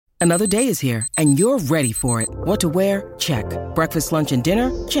Another day is here, and you're ready for it. What to wear? Check. Breakfast, lunch, and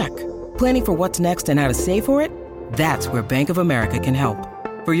dinner? Check. Planning for what's next and how to save for it? That's where Bank of America can help.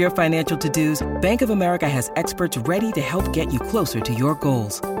 For your financial to-dos, Bank of America has experts ready to help get you closer to your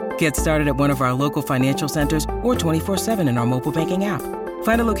goals. Get started at one of our local financial centers or 24/7 in our mobile banking app.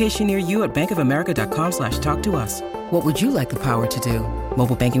 Find a location near you at bankofamerica.com/talktous. What would you like the power to do?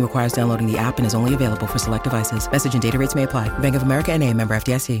 Mobile banking requires downloading the app and is only available for select devices. Message and data rates may apply. Bank of America N.A., member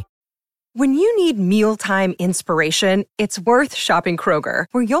FDIC. When you need mealtime inspiration, it's worth shopping Kroger,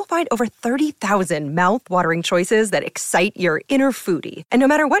 where you'll find over 30,000 mouth-watering choices that excite your inner foodie. And no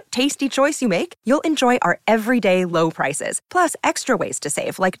matter what tasty choice you make, you'll enjoy our everyday low prices, plus extra ways to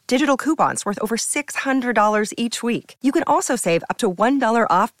save, like digital coupons worth over $600 each week. You can also save up to $1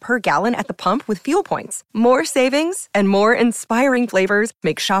 off per gallon at the pump with fuel points. More savings and more inspiring flavors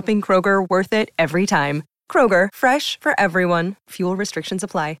make shopping Kroger worth it every time. Kroger, fresh for everyone. Fuel restrictions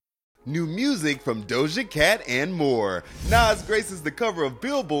apply. New music from Doja Cat and more. Nas graces the cover of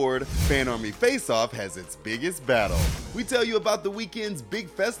Billboard. Fan Army Face Off has its biggest battle. We tell you about the weekend's big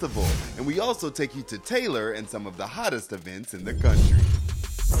festival, and we also take you to Taylor and some of the hottest events in the country.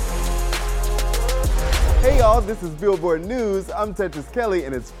 Hey y'all, this is Billboard News. I'm Tetris Kelly,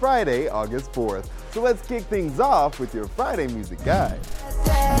 and it's Friday, August 4th. So let's kick things off with your Friday music guide.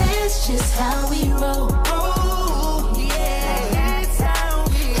 That's just how we roll.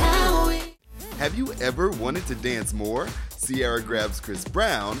 Have you ever wanted to dance more? Ciara grabs Chris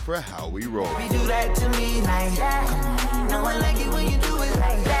Brown for How We Roll.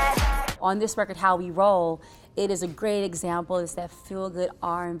 On this record, How We Roll, it is a great example. It's that feel-good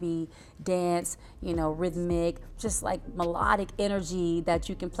R&B dance, rhythmic, just like melodic energy that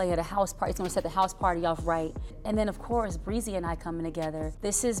you can play at a house party. It's gonna set the house party off right. And then of course, Breezy and I coming together.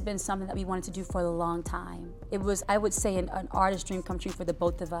 This has been something that we wanted to do for a long time. It was, I would say, an artist dream come true for the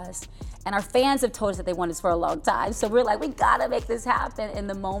both of us. And our fans have told us that they want this for a long time. So we're like, we gotta make this happen in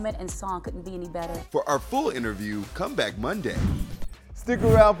the moment, and song couldn't be any better. For our full interview, come back Monday. Stick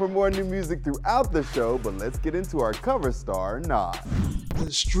around for more new music throughout the show, but let's get into our cover star, Nas.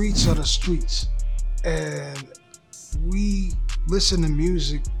 The streets are the streets, and we listen to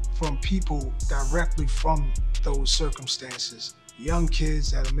music from people directly from those circumstances. Young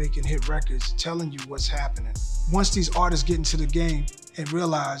kids that are making hit records, telling you what's happening. Once these artists get into the game and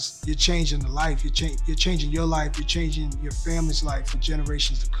realize you're changing the life, you're changing your life, you're changing your family's life for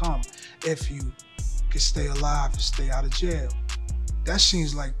generations to come if you can stay alive and stay out of jail. That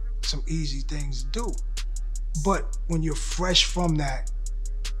seems like some easy things to do. But when you're fresh from that,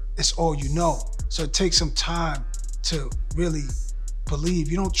 it's all you know. So it takes some time to really believe.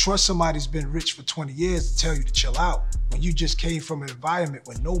 You don't trust somebody who's been rich for 20 years to tell you to chill out when you just came from an environment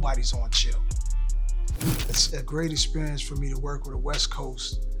where nobody's on chill. It's a great experience for me to work with a West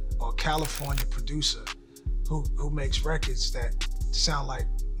Coast or California producer who makes records that sound like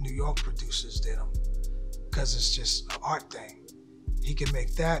New York producers did them, because it's just an art thing. He can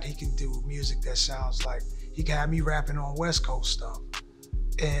make that, he can do music that sounds like, he can have me rapping on West Coast stuff.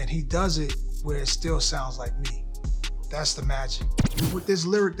 And he does it where it still sounds like me. That's the magic. With this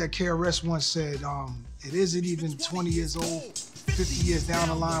lyric that KRS once said, it isn't even 20 years old, 50 years down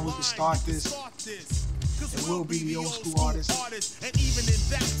the line we can start this. And we'll be the old school artists.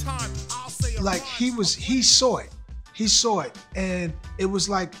 Like he saw it. He saw it. And it was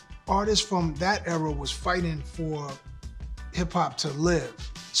like artists from that era was fighting for hip hop to live.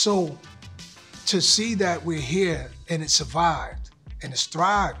 So to see that we're here and it survived and it's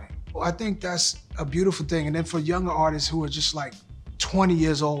thriving, well, I think that's a beautiful thing. And then for younger artists who are just like 20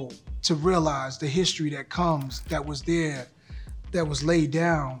 years old to realize the history that comes, that was there, that was laid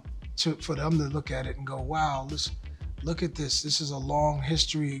down, for them to look at it and go, wow, look at this. This is a long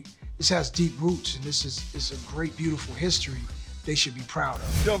history. This has deep roots, and this is a great, beautiful history they should be proud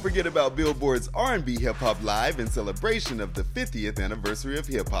of. Don't forget about Billboard's R&B Hip Hop Live in celebration of the 50th anniversary of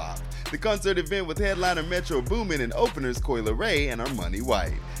hip hop. The concert event with headliner Metro Boomin and openers Coi Leray and Armani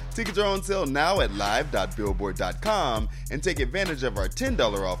White. Tickets are on sale now at live.billboard.com, and take advantage of our $10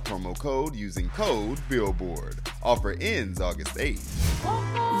 off promo code using code BILLBOARD. Offer ends August 8th.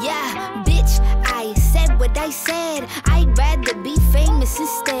 Yeah, bitch, I said what I said. I'd rather be famous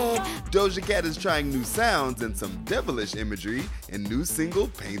instead. Doja Cat is trying new sounds and some devilish imagery in new single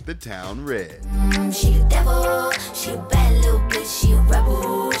Paint the Town Red. She a devil, she a bad little bitch, she a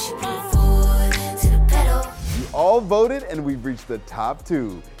rebel, she put her foot to the pedal. You all voted, and we've reached the top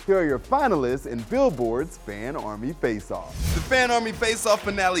 2. Here are your finalists in Billboard's Fan Army Face-Off. The Fan Army Face-Off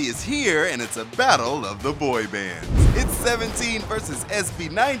finale is here, and it's a battle of the boy bands. It's 17 versus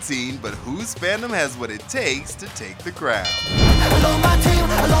SB19, but whose fandom has what it takes to take the crown? I love my team,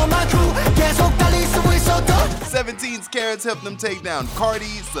 I love my parents helped them take down Cardi,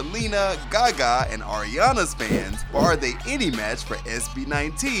 Selena, Gaga, and Ariana's fans, or are they any match for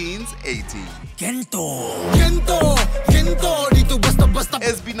SB19's A-Team?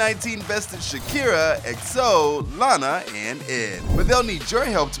 SB19 bested Shakira, EXO, Lana, and Ed. But they'll need your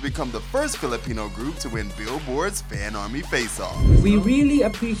help to become the first Filipino group to win Billboard's Fan Army Face-Off. We really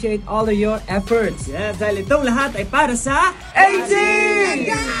appreciate all of your efforts. Yeah, dahil itong lahat ay para sa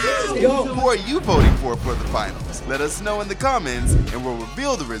A-Team! Who are you voting for the finals? Let us know in the comments, and we'll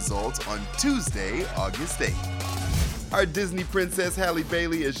reveal the results on Tuesday, August 8th. Our Disney princess Halle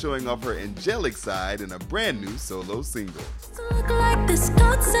Bailey is showing off her angelic side in a brand new solo single.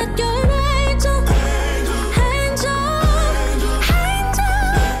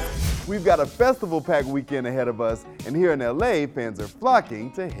 We've got a festival-packed weekend ahead of us, and here in LA, fans are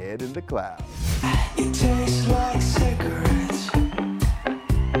flocking to Head in the Clouds. It tastes like cigarettes.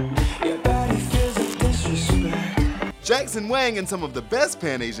 Your body feels like disrespect. Jackson Wang and some of the best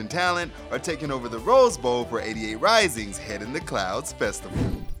Pan-Asian talent are taking over the Rose Bowl for 88 Rising's Head in the Clouds Festival.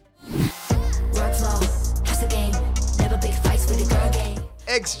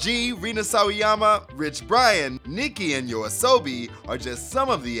 XG, Rina Sawayama, Rich Brian, Nicki, and Yoasobi are just some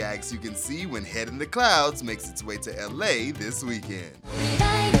of the acts you can see when Head in the Clouds makes its way to LA this weekend.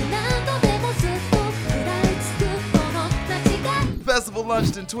 The festival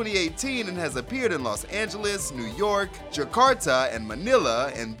launched in 2018 and has appeared in Los Angeles, New York, Jakarta, and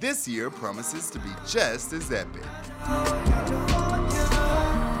Manila, and this year promises to be just as epic.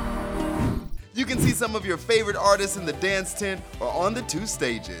 You can see some of your favorite artists in the dance tent or on the two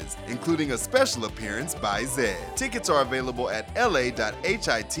stages, including a special appearance by Zedd. Tickets are available at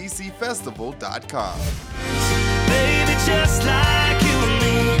la.hitcfestival.com. Baby, just like you and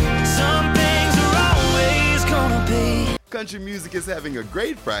me, some things are always gonna be. Country music is having a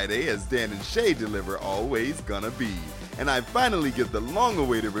great Friday as Dan and Shay deliver Always Gonna Be. And I finally get the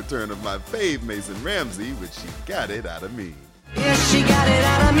long-awaited return of my fave Mason Ramsey with She Got It Out of Me. Yeah, she got it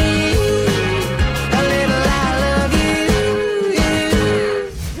out of me. A little I love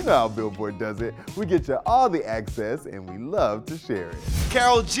you. You know how Billboard does it. We get you all the access and we love to share it.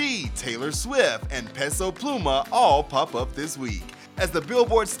 Karol G, Taylor Swift, and Peso Pluma all pop up this week, as the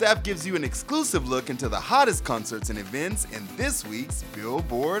Billboard staff gives you an exclusive look into the hottest concerts and events in this week's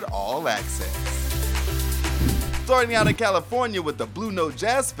Billboard All Access. Starting out in California with the Blue Note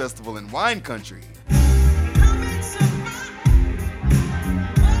Jazz Festival in Wine Country.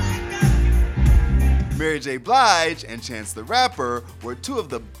 Mary J. Blige and Chance the Rapper were two of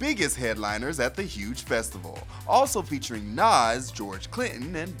the biggest headliners at the huge festival, also featuring Nas, George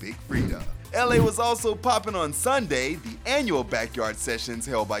Clinton, and Big Freedia. LA was also popping on Sunday. The annual Backyard Sessions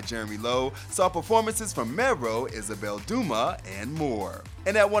held by Jeremy Lowe saw performances from Mero, Isabel Duma, and more.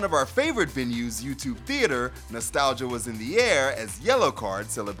 And at one of our favorite venues, YouTube Theater, nostalgia was in the air as Yellow Card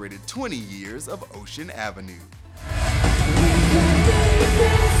celebrated 20 years of Ocean Avenue.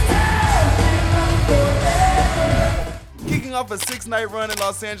 Kicking off a 6-night run in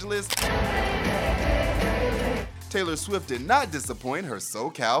Los Angeles, Taylor Swift did not disappoint her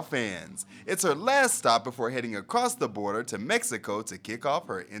SoCal fans. It's her last stop before heading across the border to Mexico to kick off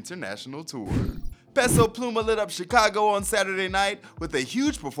her international tour. Peso Pluma lit up Chicago on Saturday night with a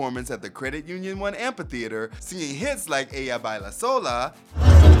huge performance at the Credit Union 1 Amphitheater, singing hits like Ella Baila Sola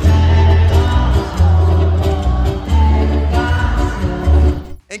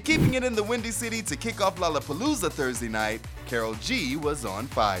and keeping it in the Windy City to kick off Lollapalooza Thursday night. Karol G was on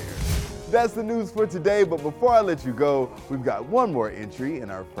fire. That's the news for today, but before I let you go, we've got one more entry in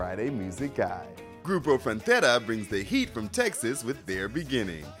our Friday Music Guide. Grupo Frontera brings the heat from Texas with Their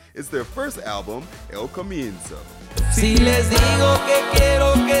Beginning. It's their first album, El Comienzo. Si les digo que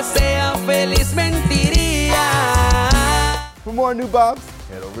quiero que sean feliz, mentiría. For more new bops,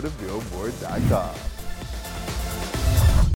 head over to Billboard.com.